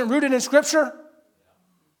that wasn't rooted in Scripture?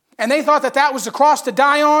 And they thought that that was the cross to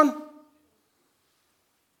die on?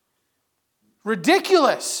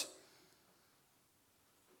 Ridiculous.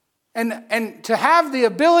 And to have the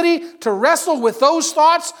ability to wrestle with those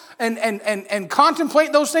thoughts and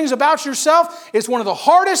contemplate those things about yourself is one of the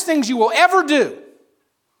hardest things you will ever do.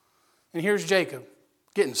 And here's Jacob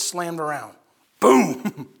getting slammed around.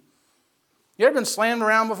 Boom! You ever been slammed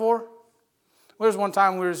around before? There was one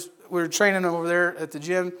time we were training over there at the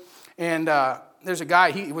gym, and there's a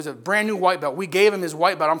guy, he was a brand new white belt. We gave him his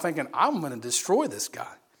white belt. I'm thinking, I'm going to destroy this guy.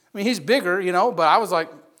 I mean, he's bigger, but I was like,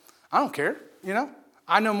 I don't care,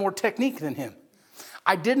 I know more technique than him.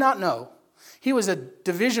 I did not know he was a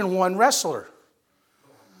Division I wrestler.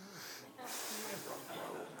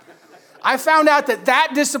 I found out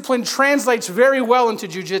that discipline translates very well into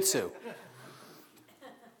jiu-jitsu.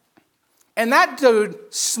 And that dude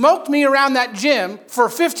smoked me around that gym for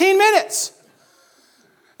 15 minutes.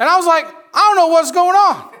 And I was like, I don't know what's going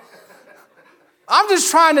on. I'm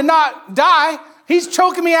just trying to not die. He's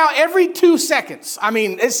choking me out every 2 seconds. I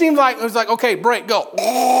mean, it was like, okay, break, go.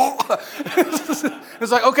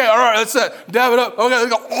 It's like, okay, all right, that's it. Dab it up. Okay, let's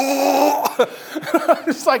go.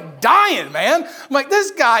 It's like dying, man. I'm like,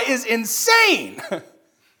 this guy is insane.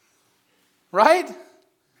 Right?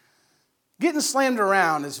 Getting slammed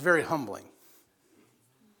around is very humbling.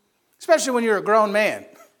 Especially when you're a grown man.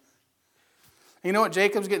 You know what?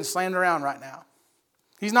 Jacob's getting slammed around right now.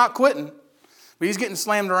 He's not quitting, but he's getting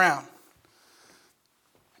slammed around.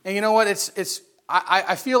 And you know what?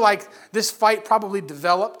 I feel like this fight probably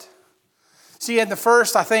developed. See, in the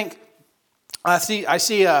first, I think, I see,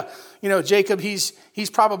 Jacob, he's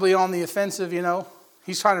probably on the offensive,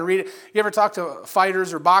 He's trying to read it. You ever talk to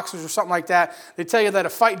fighters or boxers or something like that? They tell you that a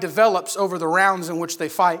fight develops over the rounds in which they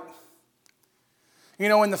fight.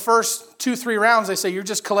 In the first 2-3 rounds, they say you're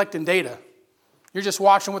just collecting data. You're just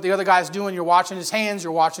watching what the other guy's doing. You're watching his hands.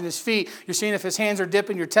 You're watching his feet. You're seeing if his hands are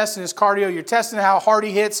dipping. You're testing his cardio. You're testing how hard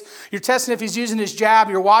he hits. You're testing if he's using his jab.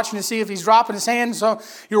 You're watching to see if he's dropping his hands. So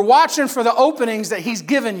you're watching for the openings that he's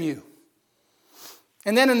given you.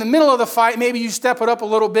 And then in the middle of the fight, maybe you step it up a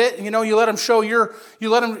little bit. You let him you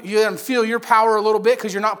let him feel your power a little bit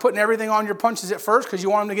because you're not putting everything on your punches at first because you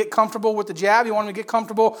want him to get comfortable with the jab. You want him to get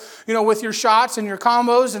comfortable, with your shots and your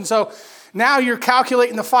combos. And so now you're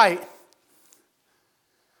calculating the fight.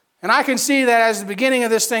 And I can see that as the beginning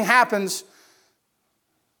of this thing happens,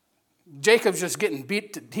 Jacob's just getting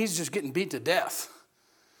beat to death.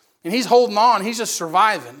 And he's holding on. He's just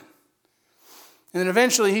surviving. And then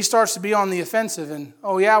eventually he starts to be on the offensive and,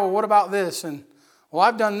 what about this? And,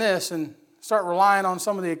 I've done this, and start relying on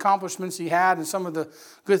some of the accomplishments he had and some of the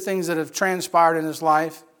good things that have transpired in his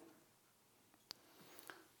life.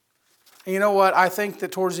 And you know what? I think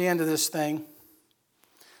that towards the end of this thing,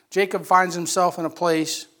 Jacob finds himself in a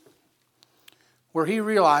place where he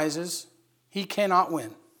realizes he cannot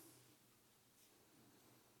win.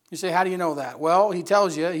 You say, how do you know that? Well, he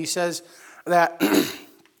tells you, he says that...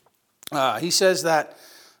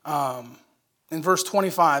 in verse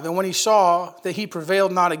 25, and when he saw that he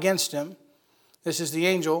prevailed not against him, this is the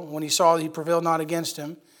angel, when he saw that he prevailed not against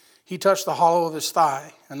him, he touched the hollow of his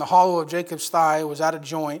thigh, and the hollow of Jacob's thigh was out of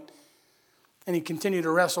joint, and he continued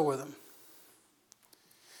to wrestle with him.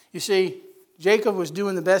 You see, Jacob was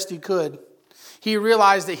doing the best he could. He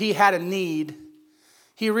realized that he had a need.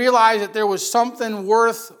 He realized that there was something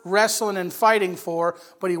worth wrestling and fighting for,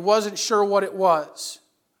 but he wasn't sure what it was.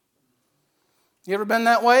 You ever been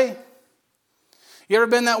that way? You ever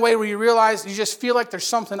been that way where you realize you just feel like there's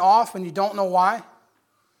something off and you don't know why?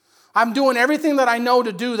 I'm doing everything that I know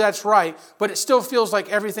to do that's right, but it still feels like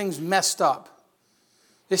everything's messed up.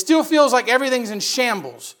 It still feels like everything's in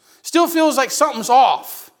shambles. Still feels like something's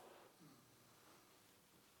off.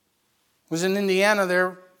 I was in Indiana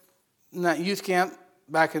there in that youth camp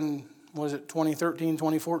back in, 2013,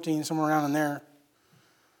 2014, somewhere around in there.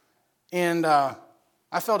 And I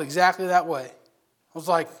felt exactly that way. I was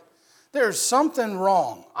like, there's something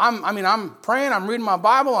wrong. I'm praying, I'm reading my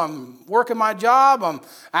Bible, I'm working my job,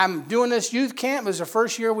 I'm doing this youth camp. It was the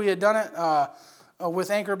first year we had done it with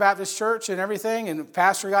Anchor Baptist Church and everything, and the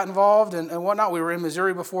pastor got involved and whatnot. We were in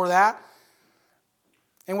Missouri before that.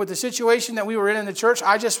 And with the situation that we were in the church,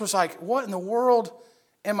 I just was like, what in the world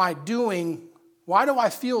am I doing? Why do I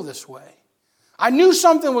feel this way? I knew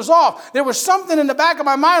something was off. There was something in the back of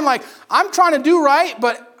my mind like, I'm trying to do right,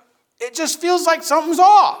 but It just feels like something's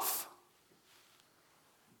off.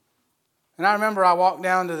 And I remember I walked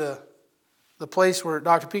down to the place where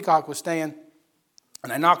Dr. Peacock was staying,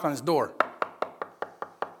 and I knocked on his door.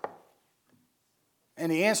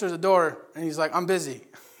 And he answers the door, and he's like, I'm busy.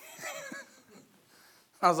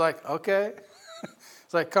 I was like, okay.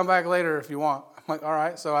 He's like, come back later if you want. I'm like, all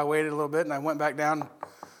right. So I waited a little bit, and I went back down.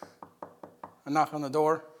 I knocked on the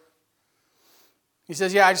door. He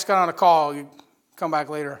says, yeah, I just got on a call. You come back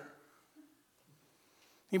later.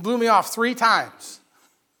 He blew me off 3 times.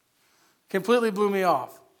 Completely blew me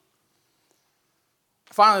off.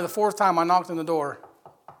 Finally, the 4th time I knocked on the door,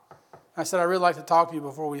 I said, I'd really like to talk to you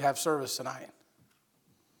before we have service tonight.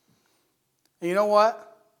 And you know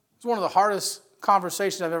what? It's one of the hardest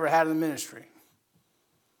conversations I've ever had in the ministry.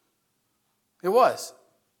 It was.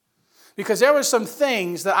 Because there were some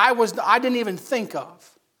things that I didn't even think of,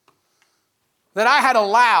 that I had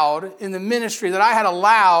allowed in the ministry, that I had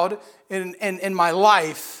allowed in my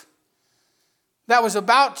life, that was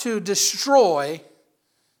about to destroy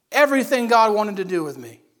everything God wanted to do with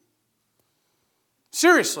me.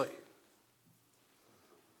 Seriously.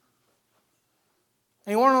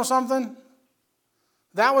 And you want to know something?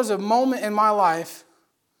 That was a moment in my life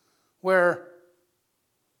where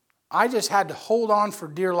I just had to hold on for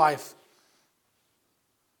dear life.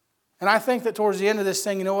 And I think that towards the end of this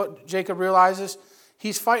thing, you know what Jacob realizes?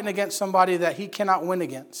 He's fighting against somebody that he cannot win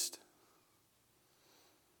against.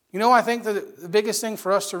 You know, I think that the biggest thing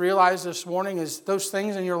for us to realize this morning is those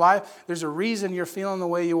things in your life, there's a reason you're feeling the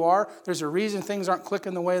way you are. There's a reason things aren't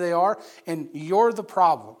clicking the way they are. And you're the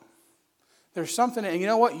problem. There's something, and you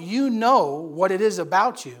know what? You know what it is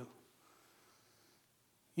about you.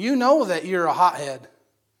 You know that you're a hothead.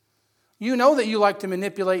 You know that you like to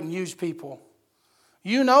manipulate and use people.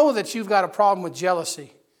 You know that you've got a problem with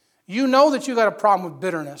jealousy. You know that you've got a problem with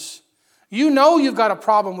bitterness. You know you've got a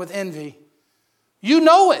problem with envy. You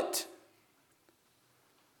know it.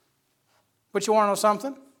 But you want to know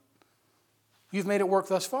something? You've made it work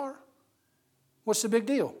thus far. What's the big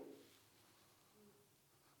deal?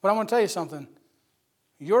 But I want to tell you something.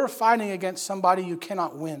 You're fighting against somebody you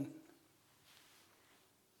cannot win.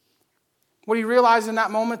 What he realized in that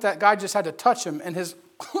moment, that guy just had to touch him, and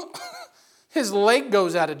his leg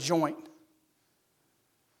goes out of joint.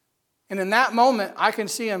 And in that moment, I can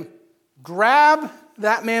see him grab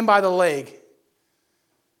that man by the leg.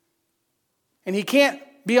 And he can't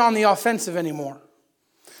be on the offensive anymore.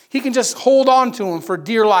 He can just hold on to him for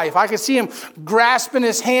dear life. I can see him grasping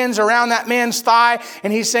his hands around that man's thigh,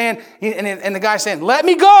 and he's saying, and the guy's saying, let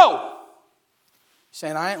me go. He's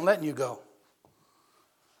saying, I ain't letting you go.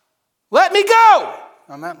 Let me go.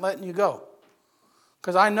 I'm not letting you go.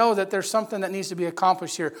 Because I know that there's something that needs to be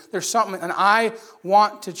accomplished here. There's something, and I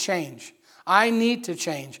want to change. I need to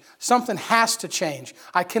change. Something has to change.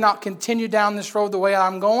 I cannot continue down this road the way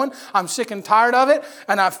I'm going. I'm sick and tired of it,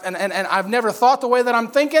 and I've never thought the way that I'm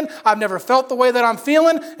thinking. I've never felt the way that I'm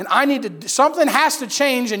feeling, and something has to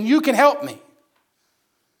change, and you can help me.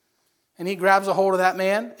 And he grabs a hold of that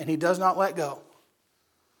man, and he does not let go.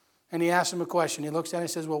 And he asks him a question. He looks at him and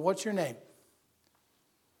says, well, what's your name?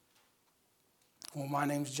 Well, my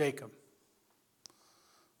name's Jacob.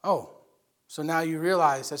 Oh, so now you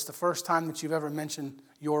realize that's the first time that you've ever mentioned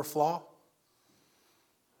your flaw?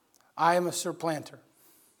 I am a supplanter.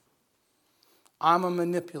 I'm a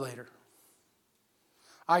manipulator.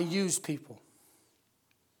 I use people.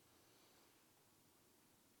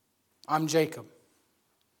 I'm Jacob.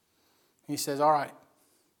 He says, all right.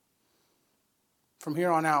 From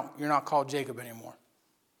here on out, you're not called Jacob anymore.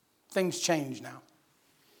 Things change now.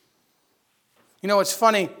 You know, it's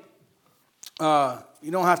funny.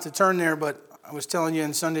 You don't have to turn there, but I was telling you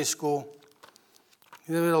in Sunday school,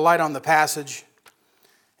 there was a light on the passage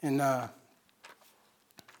in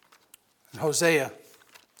Hosea.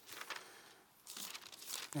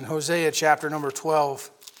 In Hosea chapter number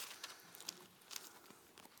 12,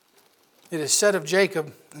 it is said of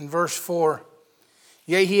Jacob in verse 4,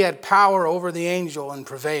 yea, he had power over the angel and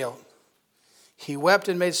prevailed. He wept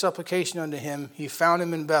and made supplication unto him. He found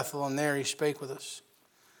him in Bethel, and there he spake with us.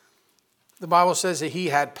 The Bible says that he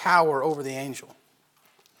had power over the angel.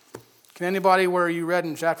 Can anybody, where you read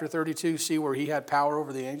in chapter 32, see where he had power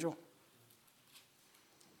over the angel?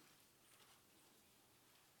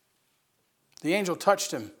 The angel touched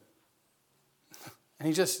him, and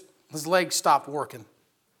his legs stopped working.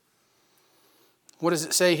 What does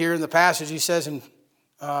it say here in the passage? He says, and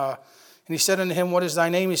he said unto him, what is thy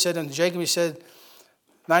name? He said unto Jacob, he said,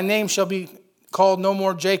 thy name shall be called no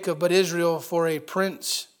more Jacob, but Israel, for a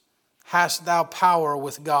prince hast thou power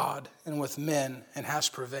with God and with men, and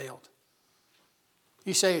hast prevailed.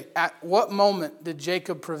 You say, at what moment did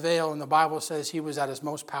Jacob prevail? And the Bible says he was at his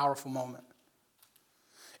most powerful moment.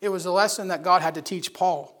 It was a lesson that God had to teach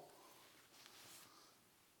Paul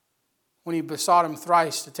when he besought him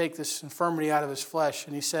thrice to take this infirmity out of his flesh.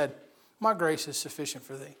 And he said, my grace is sufficient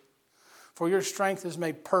for thee, for your strength is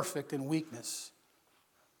made perfect in weakness.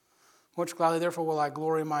 Much gladly, therefore, will I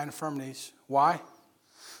glory in my infirmities. Why?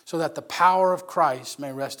 So that the power of Christ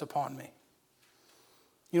may rest upon me.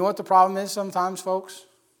 You know what the problem is sometimes, folks?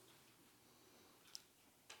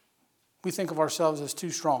 We think of ourselves as too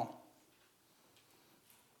strong.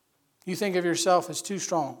 You think of yourself as too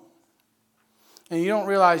strong. And you don't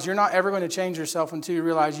realize you're not ever going to change yourself until you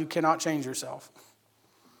realize you cannot change yourself.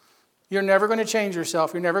 You're never going to change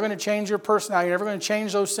yourself. You're never going to change your personality. You're never going to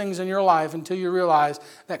change those things in your life until you realize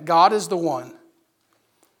that God is the one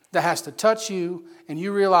that has to touch you, and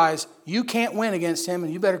you realize you can't win against him,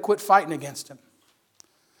 and you better quit fighting against him.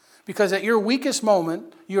 Because at your weakest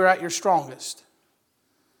moment, you're at your strongest.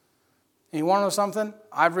 And you want to know something?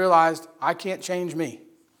 I've realized I can't change me.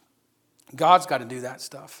 God's got to do that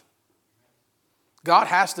stuff. God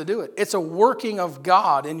has to do it. It's a working of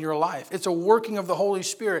God in your life. It's a working of the Holy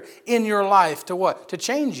Spirit in your life to what? To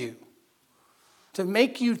change you. To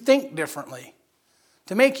make you think differently.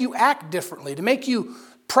 To make you act differently. To make you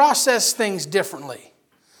process things differently.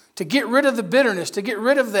 To get rid of the bitterness, to get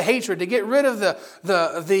rid of the hatred, to get rid of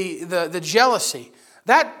the jealousy.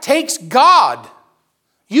 That takes God.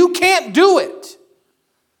 You can't do it.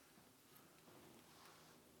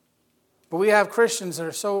 But we have Christians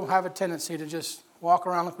that have a tendency to just walk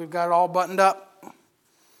around like we've got it all buttoned up.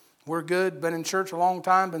 We're good, been in church a long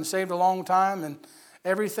time, been saved a long time, and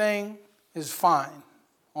everything is fine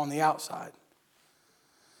on the outside.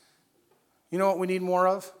 You know what we need more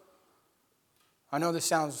of? I know this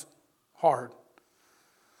sounds hard.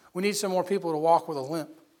 We need some more people to walk with a limp.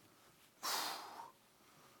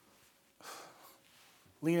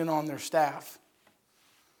 Leaning on their staff.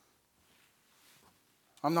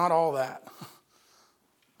 I'm not all that.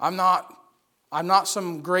 I'm not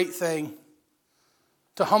some great thing.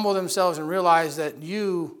 To humble themselves and realize that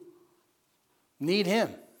you need him.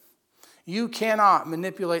 You cannot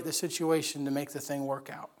manipulate the situation to make the thing work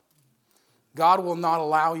out. God will not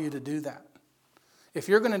allow you to do that. If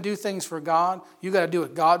you're going to do things for God, you got to do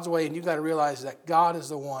it God's way, and you got to realize that God is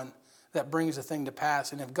the one that brings the thing to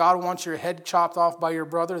pass. And if God wants your head chopped off by your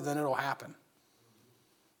brother, then it'll happen.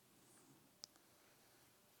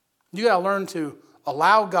 You got to learn to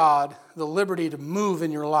allow God the liberty to move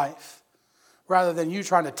in your life rather than you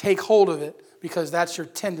trying to take hold of it because that's your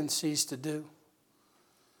tendencies to do.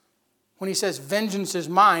 When he says, vengeance is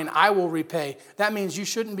mine, I will repay, that means you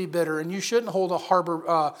shouldn't be bitter and you shouldn't hold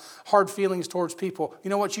hard feelings towards people.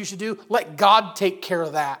 You know what you should do? Let God take care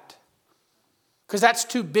of that. Because that's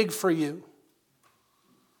too big for you.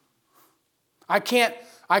 I can't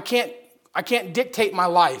dictate my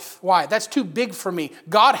life. Why? That's too big for me.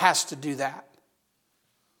 God has to do that.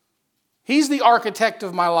 He's the architect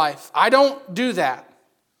of my life. I don't do that.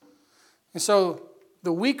 And so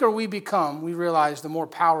the weaker we become, we realize the more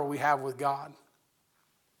power we have with God.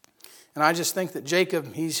 And I just think that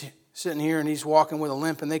Jacob, he's sitting here and he's walking with a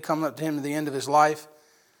limp, and they come up to him at the end of his life.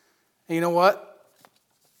 And you know what?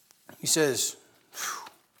 He says,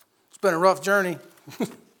 it's been a rough journey. It's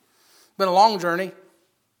been a long journey.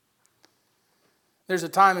 There's a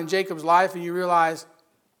time in Jacob's life and you realize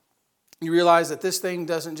that this thing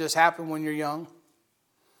doesn't just happen when you're young.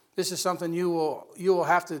 This is something you will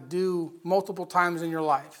have to do multiple times in your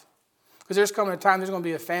life. Because there's coming a time there's going to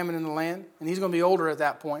be a famine in the land, and he's going to be older at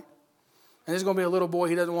that point. And there's going to be a little boy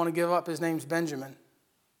he doesn't want to give up. His name's Benjamin.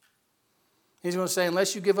 He's going to say,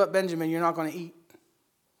 unless you give up Benjamin, you're not going to eat.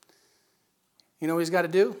 You know what he's got to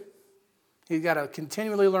do? He's got to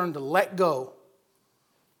continually learn to let go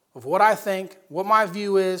of what I think, what my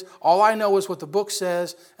view is. All I know is what the book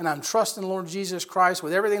says, and I'm trusting Lord Jesus Christ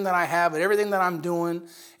with everything that I have and everything that I'm doing.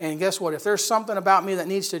 And guess what? If there's something about me that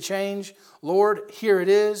needs to change, Lord, here it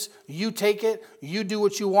is. You take it. You do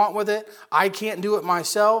what you want with it. I can't do it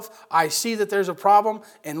myself. I see that there's a problem,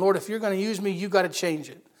 and Lord, if you're going to use me, you got to change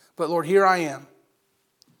it. But Lord, here I am.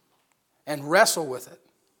 And wrestle with it.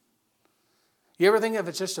 You ever think if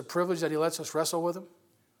it's just a privilege that he lets us wrestle with him?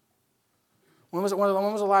 When was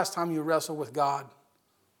the last time you wrestled with God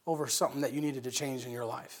over something that you needed to change in your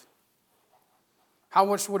life? How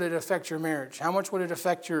much would it affect your marriage? How much would it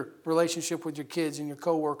affect your relationship with your kids and your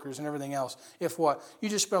coworkers and everything else? If what? You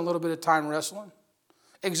just spent a little bit of time wrestling,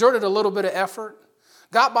 exerted a little bit of effort,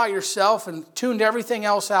 got by yourself and tuned everything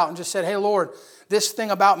else out and just said, hey, Lord, this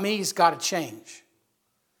thing about me has got to change.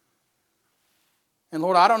 And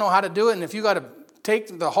Lord, I don't know how to do it. And if you got to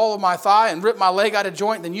take the whole of my thigh and rip my leg out of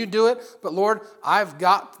joint, then you do it. But Lord,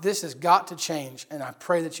 this has got to change, and I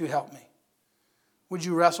pray that you help me. Would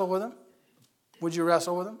you wrestle with him? Would you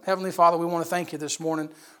wrestle with him? Heavenly Father, we want to thank you this morning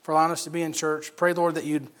for allowing us to be in church. Pray, Lord, that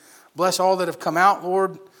you'd bless all that have come out,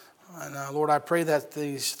 Lord. And Lord, I pray that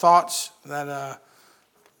these thoughts that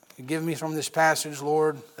you give me from this passage,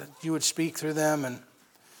 Lord, that you would speak through them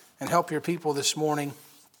and help your people this morning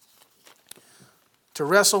to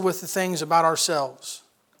wrestle with the things about ourselves.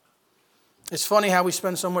 It's funny how we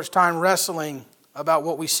spend so much time wrestling about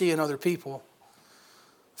what we see in other people.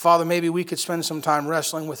 Father, maybe we could spend some time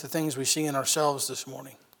wrestling with the things we see in ourselves this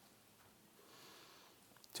morning.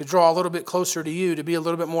 To draw a little bit closer to you, to be a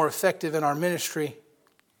little bit more effective in our ministry,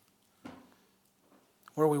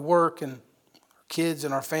 where we work and our kids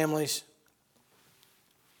and our families.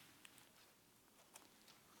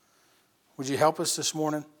 Would you help us this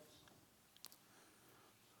morning?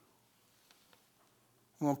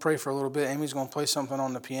 I'm going to pray for a little bit. Amy's going to play something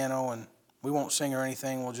on the piano, and we won't sing or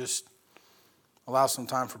anything. We'll just allow some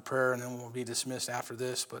time for prayer, and then we'll be dismissed after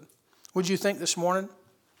this. But would you think this morning?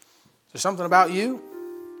 Is there something about you?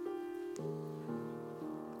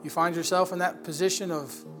 You find yourself in that position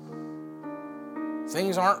of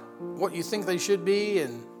things aren't what you think they should be,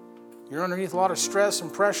 and you're underneath a lot of stress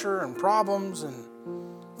and pressure and problems, and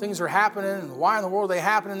things are happening, and why in the world are they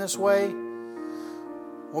happening this way?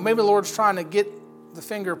 Well, maybe the Lord's trying to get the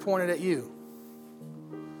finger pointed at you.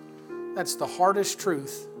 That's the hardest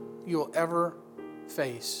truth you'll ever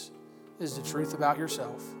face, is the truth about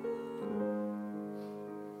yourself.